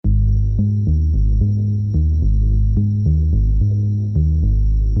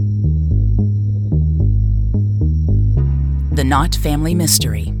The Knott Family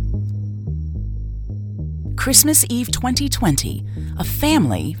Mystery. Christmas Eve 2020, a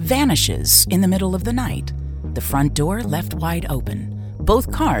family vanishes in the middle of the night. The front door left wide open.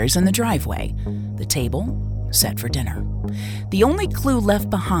 Both cars in the driveway. The table set for dinner. The only clue left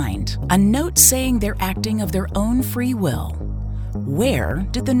behind, a note saying they're acting of their own free will. Where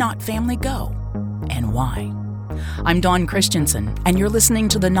did the Knott family go? And why? I'm Dawn Christensen, and you're listening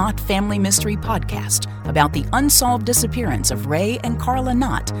to the Knott Family Mystery Podcast about the unsolved disappearance of Ray and Carla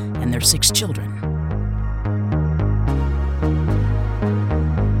Knott and their 6 children.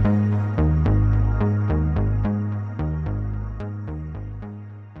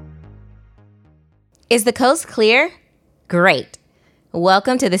 Is the coast clear? Great.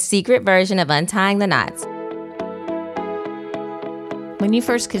 Welcome to the secret version of Untying the Knots. When you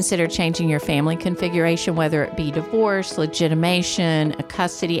first consider changing your family configuration, whether it be divorce, legitimation, a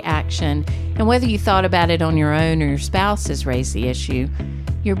custody action, and whether you thought about it on your own or your spouse has raised the issue,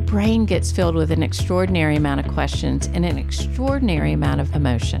 your brain gets filled with an extraordinary amount of questions and an extraordinary amount of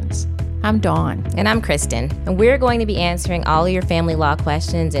emotions. I'm Dawn. And I'm Kristen. And we're going to be answering all of your family law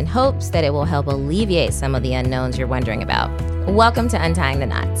questions in hopes that it will help alleviate some of the unknowns you're wondering about. Welcome to Untying the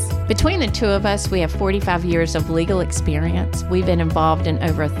Knots. Between the two of us, we have 45 years of legal experience. We've been involved in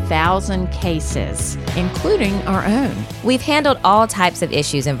over 1,000 cases, including our own. We've handled all types of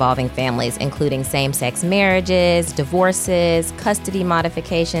issues involving families, including same-sex marriages, divorces, custody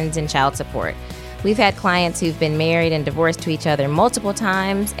modifications, and child support. We've had clients who've been married and divorced to each other multiple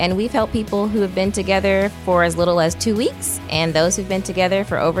times, and we've helped people who have been together for as little as 2 weeks and those who've been together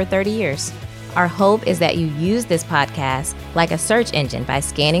for over 30 years. Our hope is that you use this podcast like a search engine by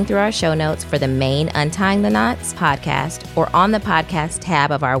scanning through our show notes for the main Untying the Knots podcast or on the podcast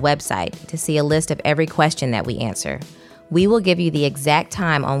tab of our website to see a list of every question that we answer. We will give you the exact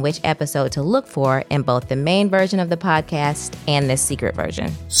time on which episode to look for in both the main version of the podcast and this secret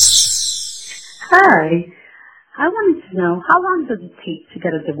version. Hi. I wanted to know, how long does it take to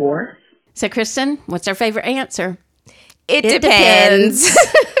get a divorce? So, Kristen, what's our favorite answer? It depends.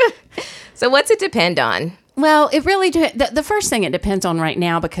 So what's it depend on? Well, it really the first thing it depends on right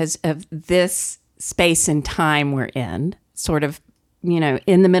now, because of this space and time we're in, sort of,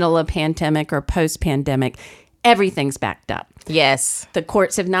 in the middle of pandemic or post-pandemic, everything's backed up. Yes. The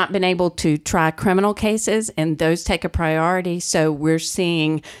courts have not been able to try criminal cases, and those take a priority. So we're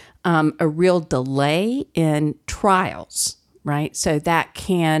seeing a real delay in trials, right? So that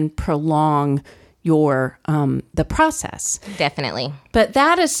can prolong your the process. Definitely. But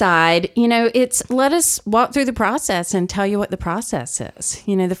that aside, let us walk through the process and tell you what the process is.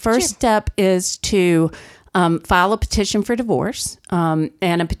 The first step is to file a petition for divorce. And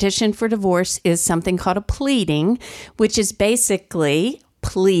a petition for divorce is something called a pleading, which is basically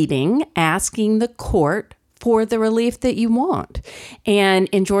pleading, asking the court for the relief that you want. And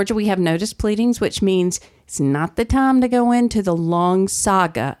in Georgia, we have notice pleadings, which means it's not the time to go into the long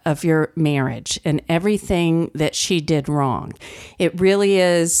saga of your marriage and everything that she did wrong. It really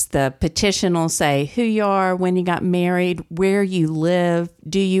is, the petition will say who you are, when you got married, where you live,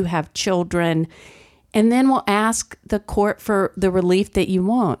 do you have children, and then we'll ask the court for the relief that you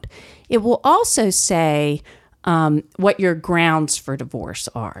want. It will also say what your grounds for divorce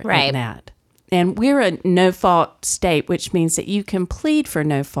are. Right. In that. And we're a no-fault state, which means that you can plead for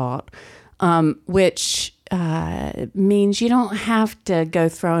no fault, which means you don't have to go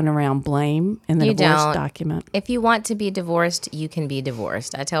throwing around blame in the divorce document. If you want to be divorced, you can be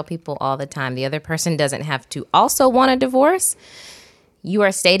divorced. I tell people all the time, the other person doesn't have to also want a divorce. You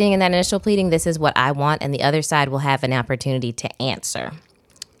are stating in that initial pleading, this is what I want, and the other side will have an opportunity to answer.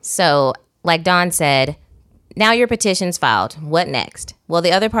 So, like Dawn said, now your petition's filed. What next? Well,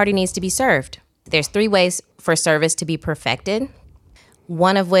 the other party needs to be served. There's 3 ways for service to be perfected.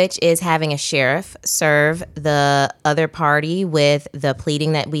 One of which is having a sheriff serve the other party with the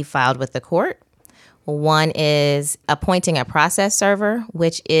pleading that we filed with the court. One is appointing a process server,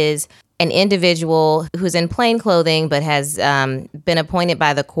 which is an individual who's in plain clothing but has been appointed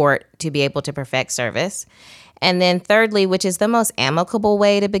by the court to be able to perfect service. And then thirdly, which is the most amicable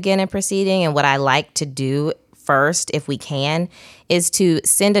way to begin a proceeding and what I like to do first, if we can, is to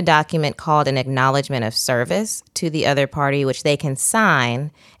send a document called an acknowledgement of service to the other party, which they can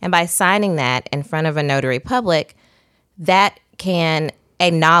sign. And by signing that in front of a notary public, that can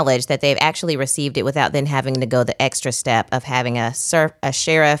acknowledge that they've actually received it without then having to go the extra step of having a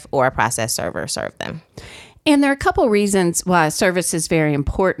sheriff or a process server serve them. And there are a couple reasons why service is very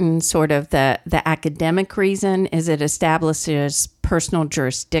important. Sort of the academic reason is it establishes personal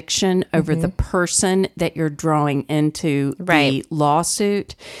jurisdiction over the person that you're drawing into the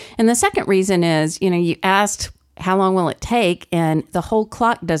lawsuit. And the second reason is, you asked how long will it take? And the whole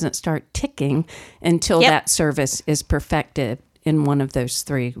clock doesn't start ticking until that service is perfected in one of those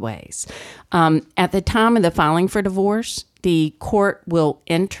three ways. At the time of the filing for divorce, the court will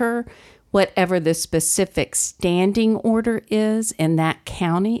enter whatever the specific standing order is in that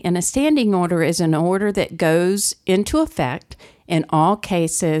county. And a standing order is an order that goes into effect in all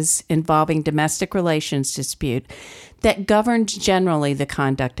cases involving domestic relations dispute that governs generally the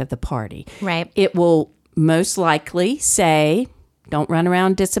conduct of the party. Right. It will most likely say, don't run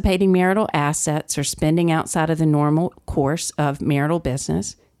around dissipating marital assets or spending outside of the normal course of marital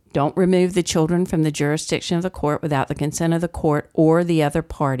business. Don't remove the children from the jurisdiction of the court without the consent of the court or the other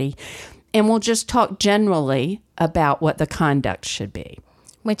party. And we'll just talk generally about what the conduct should be.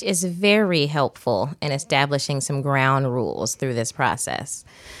 Which is very helpful in establishing some ground rules through this process.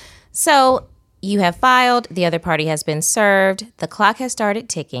 So you have filed, the other party has been served, the clock has started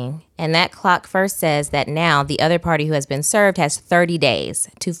ticking, and that clock first says that now the other party who has been served has 30 days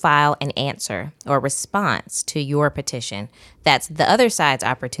to file an answer or response to your petition. That's the other side's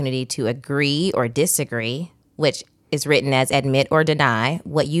opportunity to agree or disagree, which is written as admit or deny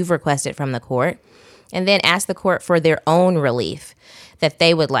what you've requested from the court, and then ask the court for their own relief that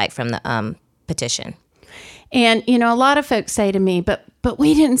they would like from the petition. And, you know, a lot of folks say to me, but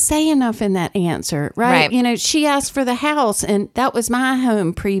we didn't say enough in that answer, right? You know, she asked for the house and that was my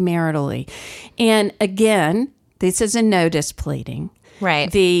home premaritally. And again, this is a notice pleading.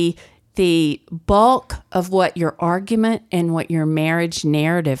 Right. The bulk of what your argument and what your marriage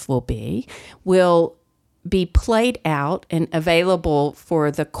narrative will be played out and available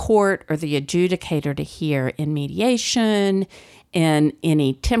for the court or the adjudicator to hear in mediation, in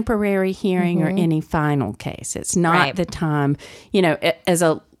any temporary hearing or any final case. It's not the time, you know, as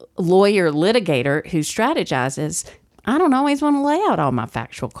a lawyer litigator who strategizes, I don't always want to lay out all my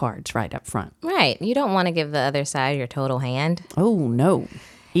factual cards right up front. Right. You don't want to give the other side your total hand. Oh, no.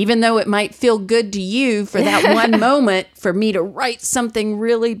 Even though it might feel good to you for that one moment for me to write something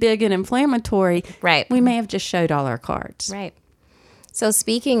really big and inflammatory, right? We may have just showed all our cards. Right. So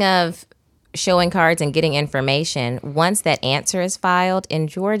speaking of showing cards and getting information, once that answer is filed in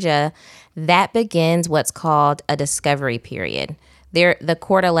Georgia, that begins what's called a discovery period. The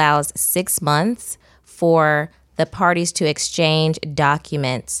court allows 6 months for the parties to exchange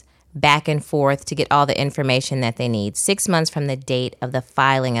documents back and forth to get all the information that they need. 6 months from the date of the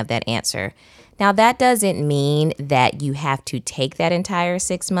filing of that answer. Now, that doesn't mean that you have to take that entire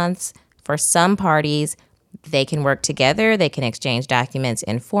 6 months. For some parties, they can work together. They can exchange documents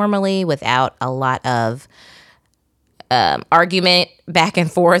informally without a lot of argument back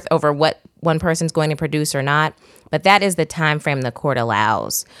and forth over what one person's going to produce or not. But that is the time frame the court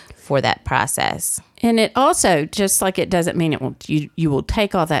allows for that process. And it also, just like it doesn't mean it will, you will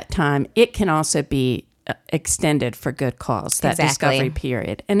take all that time, it can also be extended for good cause, that discovery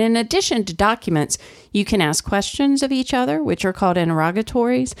period. And in addition to documents, you can ask questions of each other, which are called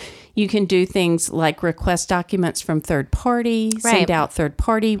interrogatories. You can do things like request documents from third parties, send out third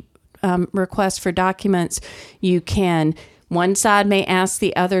party requests for documents. You can, one side may ask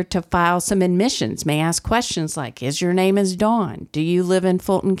the other to file some admissions, may ask questions like, is your name is Dawn? Do you live in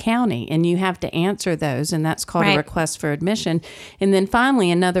Fulton County? And you have to answer those, and that's called a request for admission. And then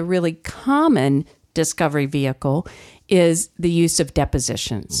finally, another really common discovery vehicle is the use of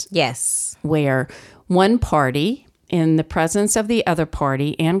depositions. Yes. Where one party, in the presence of the other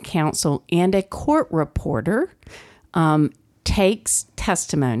party and counsel and a court reporter, takes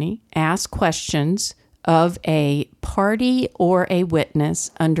testimony, asks questions of a party or a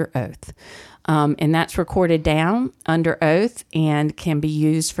witness under oath. And that's recorded down under oath and can be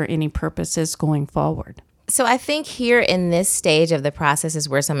used for any purposes going forward. So I think here in this stage of the process is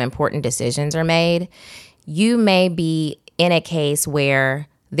where some important decisions are made. You may be in a case where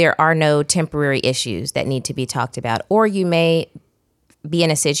there are no temporary issues that need to be talked about, or you may be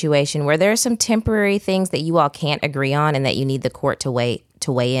in a situation where there are some temporary things that you all can't agree on and that you need the court to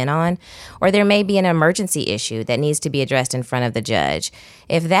weigh in on, or there may be an emergency issue that needs to be addressed in front of the judge.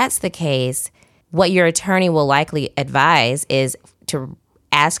 If that's the case, what your attorney will likely advise is to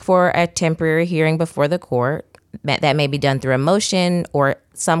ask for a temporary hearing before the court. That may be done through a motion, or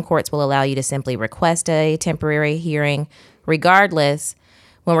some courts will allow you to simply request a temporary hearing. Regardless,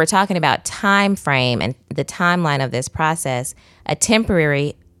 when we're talking about time frame and the timeline of this process, a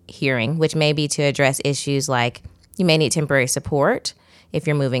temporary hearing, which may be to address issues like you may need temporary support if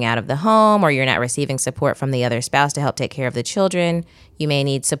you're moving out of the home or you're not receiving support from the other spouse to help take care of the children. You may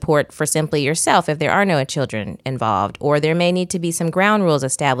need support for simply yourself if there are no children involved, or there may need to be some ground rules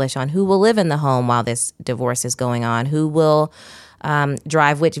established on who will live in the home while this divorce is going on, who will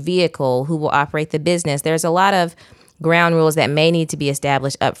drive which vehicle, who will operate the business. There's a lot of ground rules that may need to be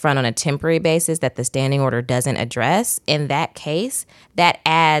established up front on a temporary basis that the standing order doesn't address. In that case, that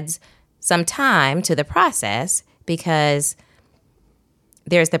adds some time to the process because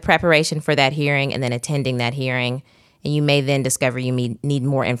there's the preparation for that hearing and then attending that hearing. And you may then discover you need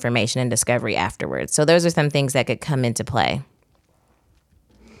more information and discovery afterwards. So those are some things that could come into play.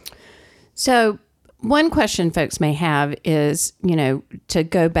 So one question folks may have is, to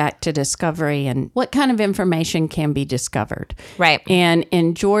go back to discovery and what kind of information can be discovered. Right. And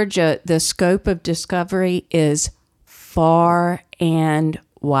in Georgia, the scope of discovery is far and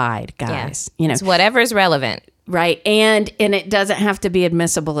wide, guys. Yeah. It's whatever's relevant. Right. And it doesn't have to be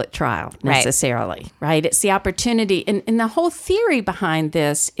admissible at trial necessarily. Right. It's the opportunity. And the whole theory behind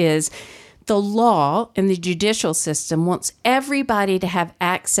this is the law and the judicial system wants everybody to have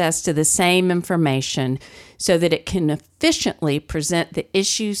access to the same information so that it can efficiently present the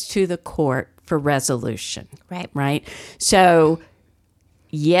issues to the court for resolution. Right. Right. So,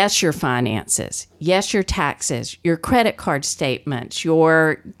 yes, your finances. Yes, your taxes, your credit card statements,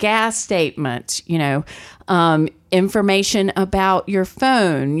 your gas statements, information about your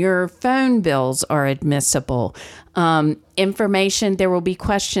phone bills are admissible. Information, there will be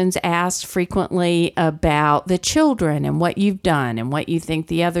questions asked frequently about the children and what you've done and what you think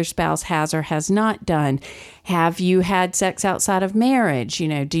the other spouse has or has not done. Have you had sex outside of marriage?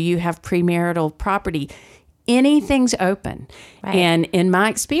 Do you have premarital property? Anything's open. Right. And in my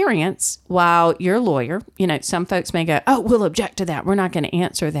experience, while you're a lawyer, some folks may go, oh, we'll object to that. We're not going to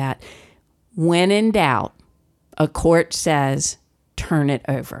answer that. When in doubt, a court says, turn it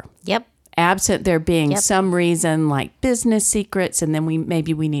over. Yep. Absent there being some reason like business secrets, and then we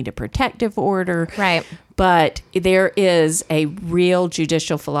need a protective order. Right. But there is a real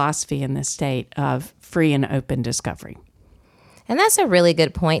judicial philosophy in this state of free and open discovery. And that's a really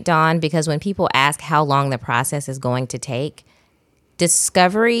good point, Dawn, because when people ask how long the process is going to take,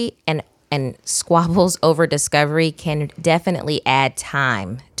 discovery and squabbles over discovery can definitely add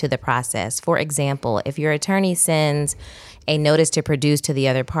time to the process. For example, if your attorney sends a notice to produce to the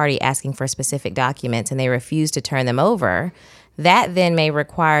other party asking for specific documents and they refuse to turn them over, that then may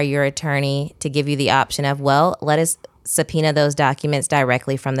require your attorney to give you the option of, well, let us subpoena those documents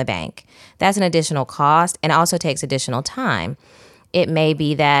directly from the bank. That's an additional cost and also takes additional time. It may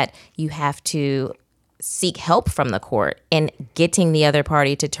be that you have to seek help from the court in getting the other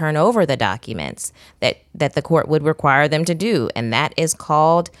party to turn over the documents that the court would require them to do. And that is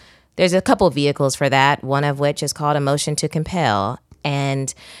called, there's a couple vehicles for that, one of which is called a motion to compel.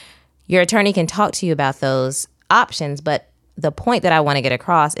 And your attorney can talk to you about those options. But the point that I want to get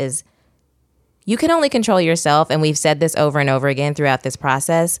across is you can only control yourself. And we've said this over and over again throughout this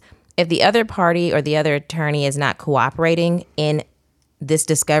process. If the other party or the other attorney is not cooperating in this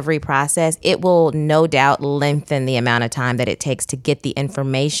discovery process, it will no doubt lengthen the amount of time that it takes to get the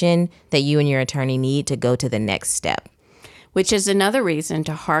information that you and your attorney need to go to the next step. Which is another reason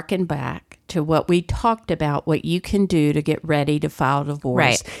to hearken back to what we talked about, what you can do to get ready to file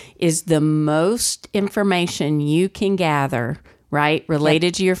divorce. Right. Is the most information you can gather, right,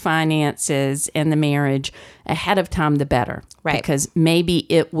 related to your finances and the marriage ahead of time, the better. Right. Because maybe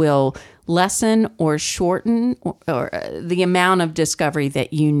it will lessen or shorten or the amount of discovery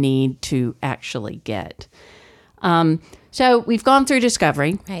that you need to actually get. So we've gone through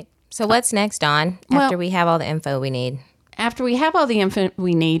discovery. Right. So what's next, Dawn, after we have all the info we need? After we have all the info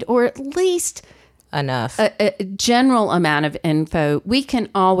we need, or at least enough, a general amount of info, we can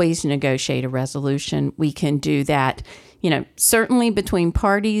always negotiate a resolution. We can do that, certainly between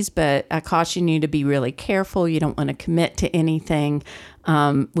parties, but I caution you to be really careful. You don't want to commit to anything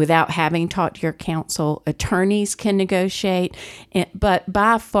without having talked to your counsel. Attorneys can negotiate, but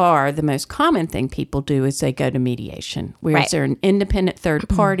by far the most common thing people do is they go to mediation, where they're an independent third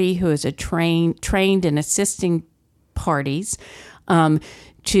party who is trained in assisting parties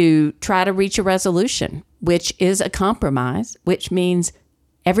to try to reach a resolution, which is a compromise, which means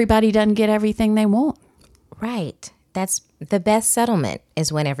everybody doesn't get everything they want. Right. That's the best settlement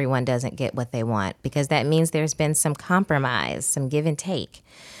is when everyone doesn't get what they want, because that means there's been some compromise, some give and take,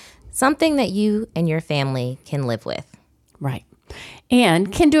 something that you and your family can live with. Right.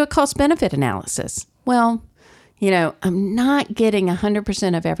 And can do a cost-benefit analysis. Well, I'm not getting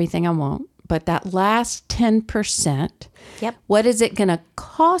 100% of everything I want, but that last 10%, what is it going to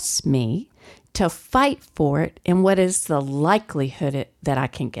cost me to fight for it, and what is the likelihood that I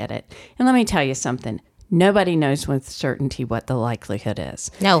can get it? And let me tell you something. Nobody knows with certainty what the likelihood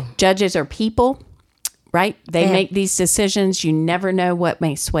is. No. Judges are people. right? They Yeah. make these decisions. You never know what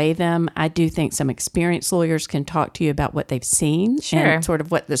may sway them. I do think some experienced lawyers can talk to you about what they've seen Sure. and sort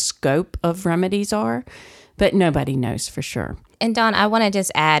of what the scope of remedies are, but nobody knows for sure. And Dawn, I want to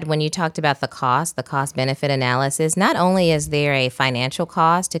just add, when you talked about the cost benefit analysis, not only is there a financial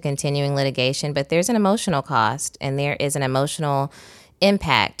cost to continuing litigation, but there's an emotional cost, and there is an emotional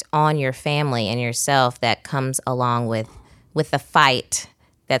impact on your family and yourself that comes along with the fight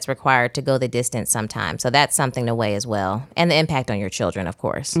that's required to go the distance sometimes. So that's something to weigh as well. And the impact on your children, of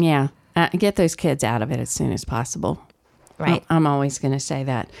course. Yeah. Get those kids out of it as soon as possible. Right. I'm always going to say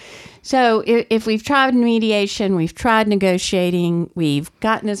that. So if we've tried mediation, we've tried negotiating, we've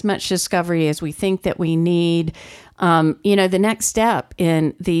gotten as much discovery as we think that we need, the next step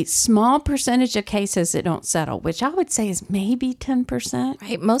in the small percentage of cases that don't settle, which I would say is maybe 10%.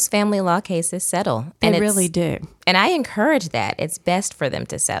 Right. Most family law cases settle. They really do. And I encourage that. It's best for them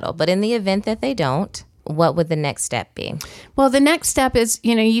to settle. But in the event that they don't, what would the next step be? Well, the next step is,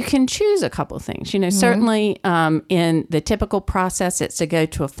 you can choose a couple of things. Certainly in the typical process, it's to go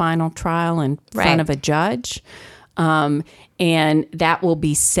to a final trial in front of a judge. And that will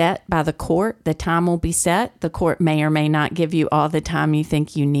be set by the court. The time will be set. The court may or may not give you all the time you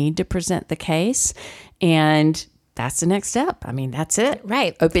think you need to present the case. And that's the next step. I mean, that's it.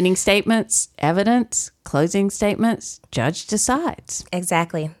 Right. Opening statements, evidence, closing statements, judge decides.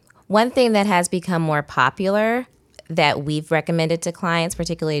 Exactly. One thing that has become more popular that we've recommended to clients,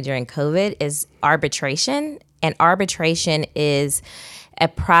 particularly during COVID, is arbitration. And arbitration is a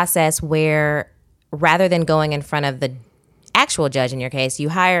process where rather than going in front of the actual judge in your case, you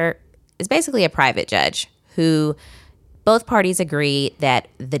hire, it's basically a private judge who both parties agree that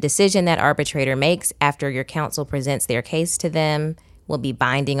the decision that arbitrator makes after your counsel presents their case to them will be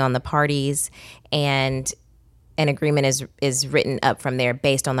binding on the parties, and an agreement is written up from there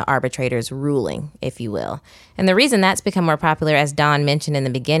based on the arbitrator's ruling, if you will. And the reason that's become more popular, as Dawn mentioned in the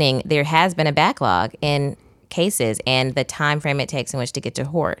beginning, there has been a backlog in cases and the time frame it takes in which to get to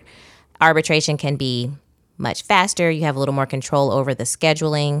court. Arbitration can be much faster. You have a little more control over the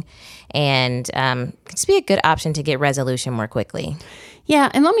scheduling, and can just be a good option to get resolution more quickly.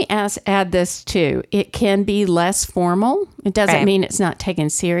 Yeah, and let me add this too. It can be less formal. It doesn't mean it's not taken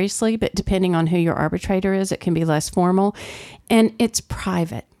seriously, but depending on who your arbitrator is, it can be less formal, and it's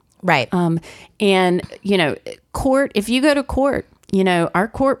private. Right. And court. If you go to court, our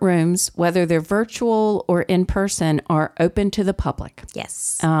courtrooms, whether they're virtual or in person, are open to the public.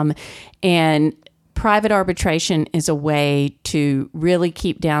 Yes. And private arbitration is a way to really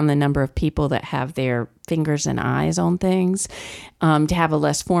keep down the number of people that have their fingers and eyes on things, to have a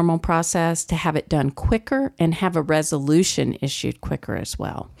less formal process, to have it done quicker, and have a resolution issued quicker as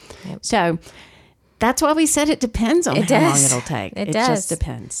well. Yep. So that's why we said it depends on how long it'll take. It just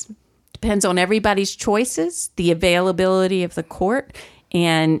depends. Depends on everybody's choices, the availability of the court,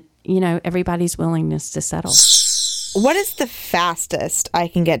 and, everybody's willingness to settle. What is the fastest I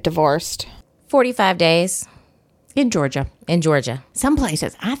can get divorced? 45 days. In Georgia. I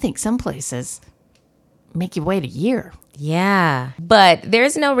think some places make you wait a year. Yeah. But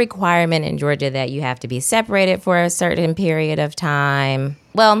there's no requirement in Georgia that you have to be separated for a certain period of time.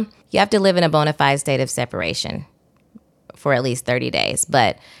 Well, you have to live in a bona fide state of separation for at least 30 days.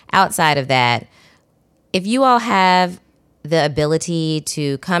 But outside of that, if you all have the ability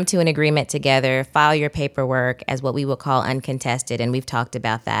to come to an agreement together, file your paperwork as what we would call uncontested, and we've talked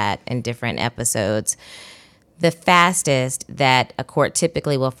about that in different episodes, the fastest that a court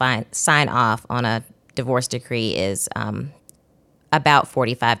typically will sign off on a divorce decree is about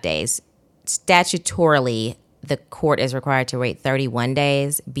 45 days. Statutorily, the court is required to wait 31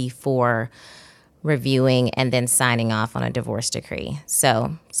 days before reviewing and then signing off on a divorce decree.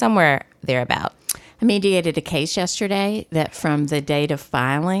 So somewhere thereabout. I mediated a case yesterday that from the date of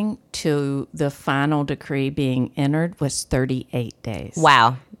filing to the final decree being entered was 38 days.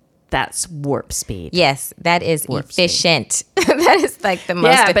 Wow. That's warp speed. Yes, that is efficient. That is like the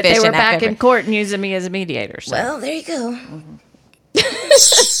most efficient. Yeah, but they were back in court and using me as a mediator. So. Well, there you go.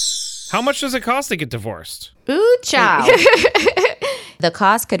 How much does it cost to get divorced? Ooh, child. The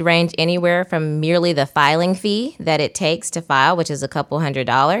cost could range anywhere from merely the filing fee that it takes to file, which is a couple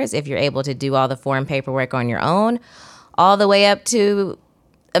 $100 if you're able to do all the form paperwork on your own, all the way up to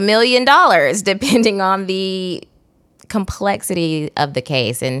 $1 million, depending on the complexity of the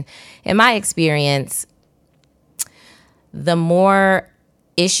case. And in my experience, the more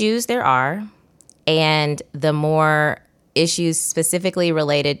issues there are, and the more issues specifically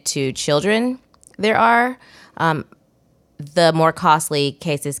related to children there are, the more costly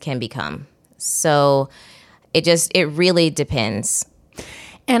cases can become. So it really depends.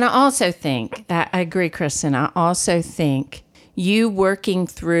 And I also think, I agree, Kristen, I also think you working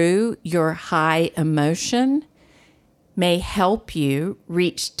through your high emotion may help you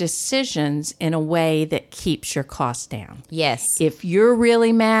reach decisions in a way that keeps your costs down. Yes. If you're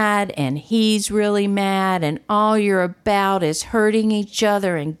really mad and he's really mad and all you're about is hurting each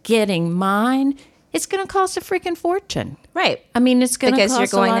other and getting mine, it's going to cost a freaking fortune. Right. I mean, it's going to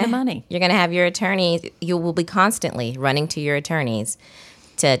cost a lot of money. You're going to have your attorney. You will be constantly running to your attorneys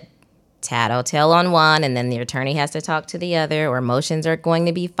to tattletale on one, and then the attorney has to talk to the other, or motions are going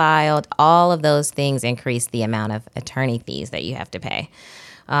to be filed. All of those things increase the amount of attorney fees that you have to pay.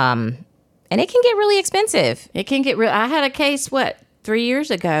 And it can get really expensive. It can get real. I had a case, 3 years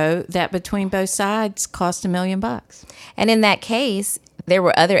ago, that between both sides cost $1 million. And in that case, there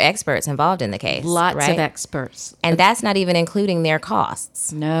were other experts involved in the case. Lots of experts. And that's not even including their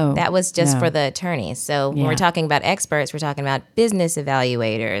costs. No. That was just for the attorneys. So when we're talking about experts, we're talking about business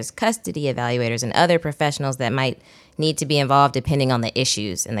evaluators, custody evaluators, and other professionals that might need to be involved depending on the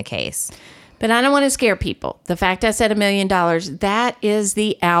issues in the case. But I don't want to scare people. The fact I said $1 million, that is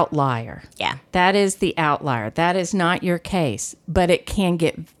the outlier. Yeah. That is the outlier. That is not your case. But it can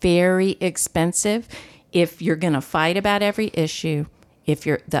get very expensive if you're going to fight about every issue, if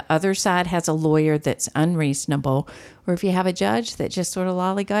the other side has a lawyer that's unreasonable, or if you have a judge that just sort of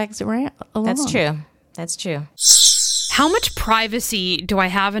lollygags around along. That's true. That's true. How much privacy do I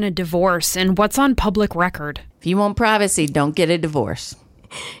have in a divorce, and what's on public record? If you want privacy, don't get a divorce.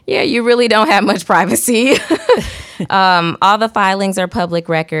 Yeah, you really don't have much privacy. All the filings are public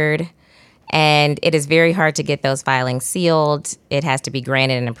record, and it is very hard to get those filings sealed. It has to be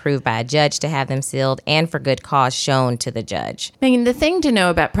granted and approved by a judge to have them sealed, and for good cause shown to the judge. I mean, the thing to know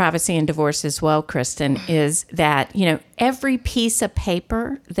about privacy and divorce as well, Kristen, is that, every piece of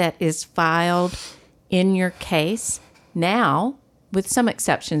paper that is filed in your case now, with some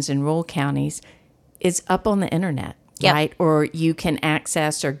exceptions in rural counties, is up on the internet. Yep. Right? Or you can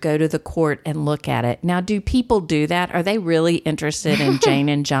access or go to the court and look at it. Now, do people do that? Are they really interested in Jane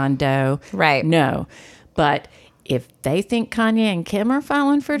and John Doe? Right. No. But if they think Kanye and Kim are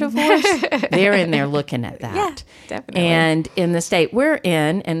filing for divorce, they're in there looking at that. Yeah, definitely. And in the state we're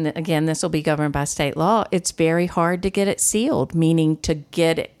in, and again, this will be governed by state law, it's very hard to get it sealed, meaning to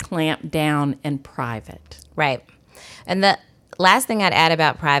get it clamped down and private. Right. And the last thing I'd add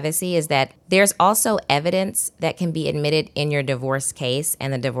about privacy is that there's also evidence that can be admitted in your divorce case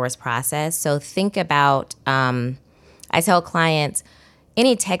and the divorce process. So think about, I tell clients,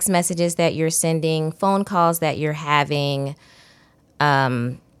 any text messages that you're sending, phone calls that you're having,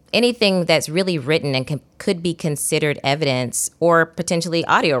 anything that's really written and could be considered evidence, or potentially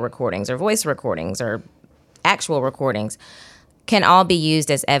audio recordings or voice recordings or actual recordings, can all be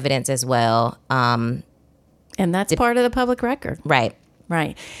used as evidence as well. And that's part of the public record. Right.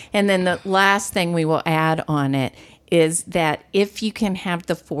 Right. And then the last thing we will add on it is that if you can have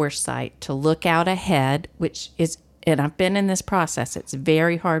the foresight to look out ahead, which is, and I've been in this process, it's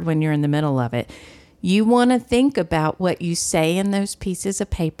very hard when you're in the middle of it. You want to think about what you say in those pieces of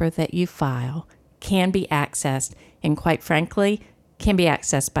paper that you file can be accessed, and quite frankly, can be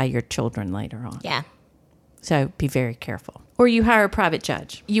accessed by your children later on. Yeah. So be very careful. Or you hire a private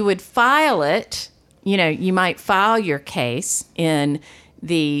judge. You would file it. You might file your case in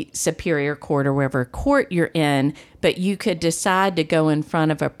the Superior Court or wherever court you're in, but you could decide to go in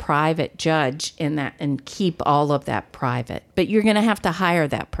front of a private judge in that and keep all of that private. But you're going to have to hire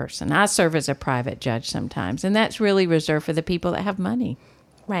that person. I serve as a private judge sometimes, and that's really reserved for the people that have money.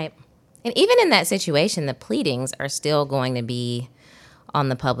 Right. And even in that situation, the pleadings are still going to be on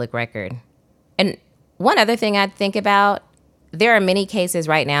the public record. And one other thing I'd think about, there are many cases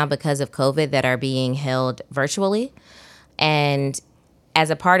right now because of COVID that are being held virtually. And as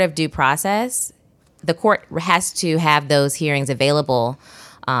a part of due process, the court has to have those hearings available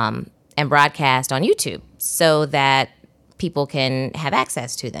and broadcast on YouTube so that people can have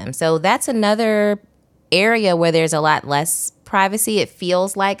access to them. So that's another area where there's a lot less privacy, it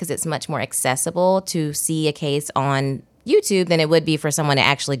feels like, because it's much more accessible to see a case on YouTube than it would be for someone to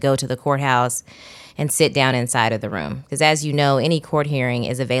actually go to the courthouse and sit down inside of the room. Because as you know, any court hearing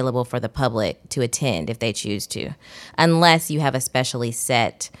is available for the public to attend if they choose to, unless you have a specially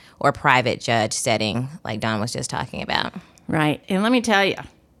set or private judge setting like Dawn was just talking about. Right. And let me tell you,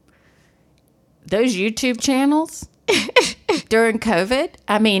 those YouTube channels during COVID,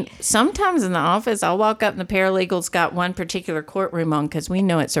 I mean, sometimes in the office, I'll walk up and the paralegal's got one particular courtroom on because we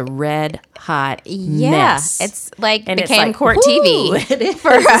know it's a red hot mess. It's like And became it's like, court whoo, TV. It is.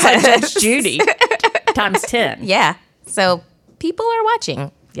 For It's like us. Judge Judy times 10. Yeah. So people are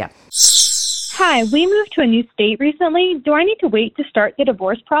watching. Yeah. Hi, we moved to a new state recently. Do I need to wait to start the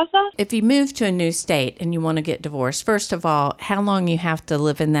divorce process? If you move to a new state and you want to get divorced, first of all, how long you have to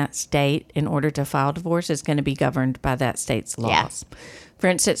live in that state in order to file divorce is going to be governed by that state's laws. Yeah. For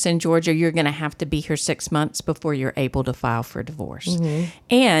instance, in Georgia, you're going to have to be here 6 months before you're able to file for divorce. Mm-hmm.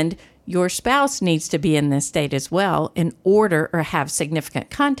 And your spouse needs to be in this state as well in order, or have significant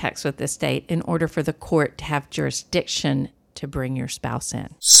contacts with the state in order for the court to have jurisdiction to bring your spouse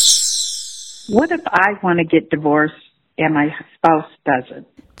in. What if I want to get divorced and my spouse doesn't?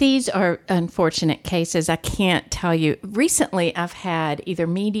 These are unfortunate cases. I can't tell you. Recently, I've had either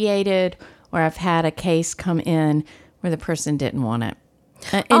mediated or I've had a case come in where the person didn't want it.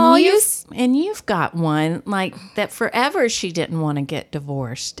 And you've got one like that forever she didn't want to get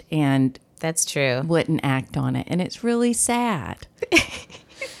divorced and that's true. Wouldn't act on it. And it's really sad.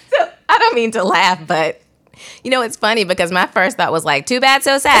 So, I don't mean to laugh, but you know, it's funny because my first thought was like, too bad,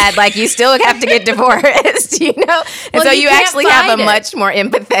 so sad. Like, you still have to get divorced, you know? And well, so you actually have a much more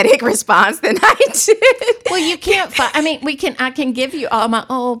empathetic response than I did. Well, you can't fight. I mean, I can give you all my,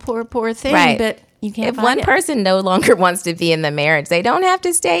 poor thing, right. But you can't If one person no longer wants to be in the marriage, they don't have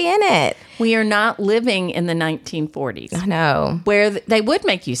to stay in it. We are not living in the 1940s. No. Where they would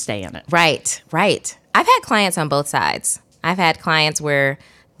make you stay in it. Right. I've had clients on both sides. I've had clients where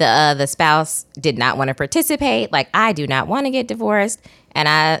the spouse did not want to participate, like I do not want to get divorced, and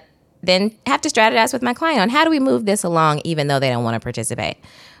I then have to strategize with my client on how do we move this along even though they don't want to participate.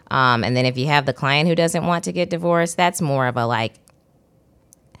 And then if you have the client who doesn't want to get divorced, that's more of a like,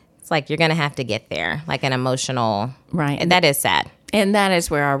 it's like you're going to have to get there, like an emotional, right? And that is sad. And that is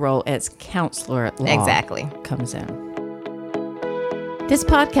where our role as counselor at law comes in. This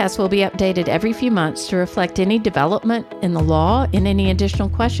podcast will be updated every few months to reflect any development in the law and any additional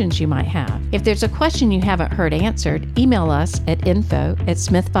questions you might have. If there's a question you haven't heard answered, email us at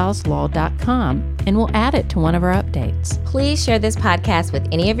info@smithfileslaw.com and we'll add it to one of our updates. Please share this podcast with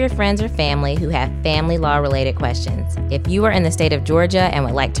any of your friends or family who have family law related questions. If you are in the state of Georgia and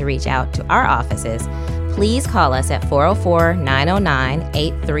would like to reach out to our offices, please call us at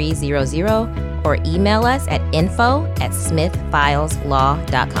 404-909-8300 or email us at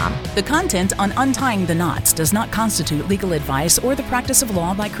info@smithfileslaw.com. The content on Untying the Knots does not constitute legal advice or the practice of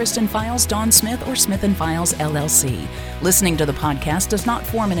law by Kristen Files, Dawn Smith, or Smith & Files, LLC. Listening to the podcast does not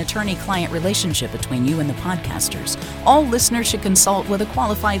form an attorney-client relationship between you and the podcasters. All listeners should consult with a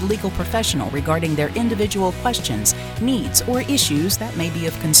qualified legal professional regarding their individual questions, needs, or issues that may be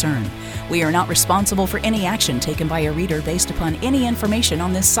of concern. We are not responsible for any action taken by a reader based upon any information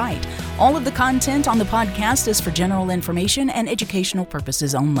on this site. All of the content on the podcast is for general information and educational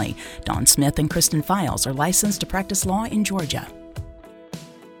purposes only. Dawn Smith and Kristen Files are licensed to practice law in Georgia.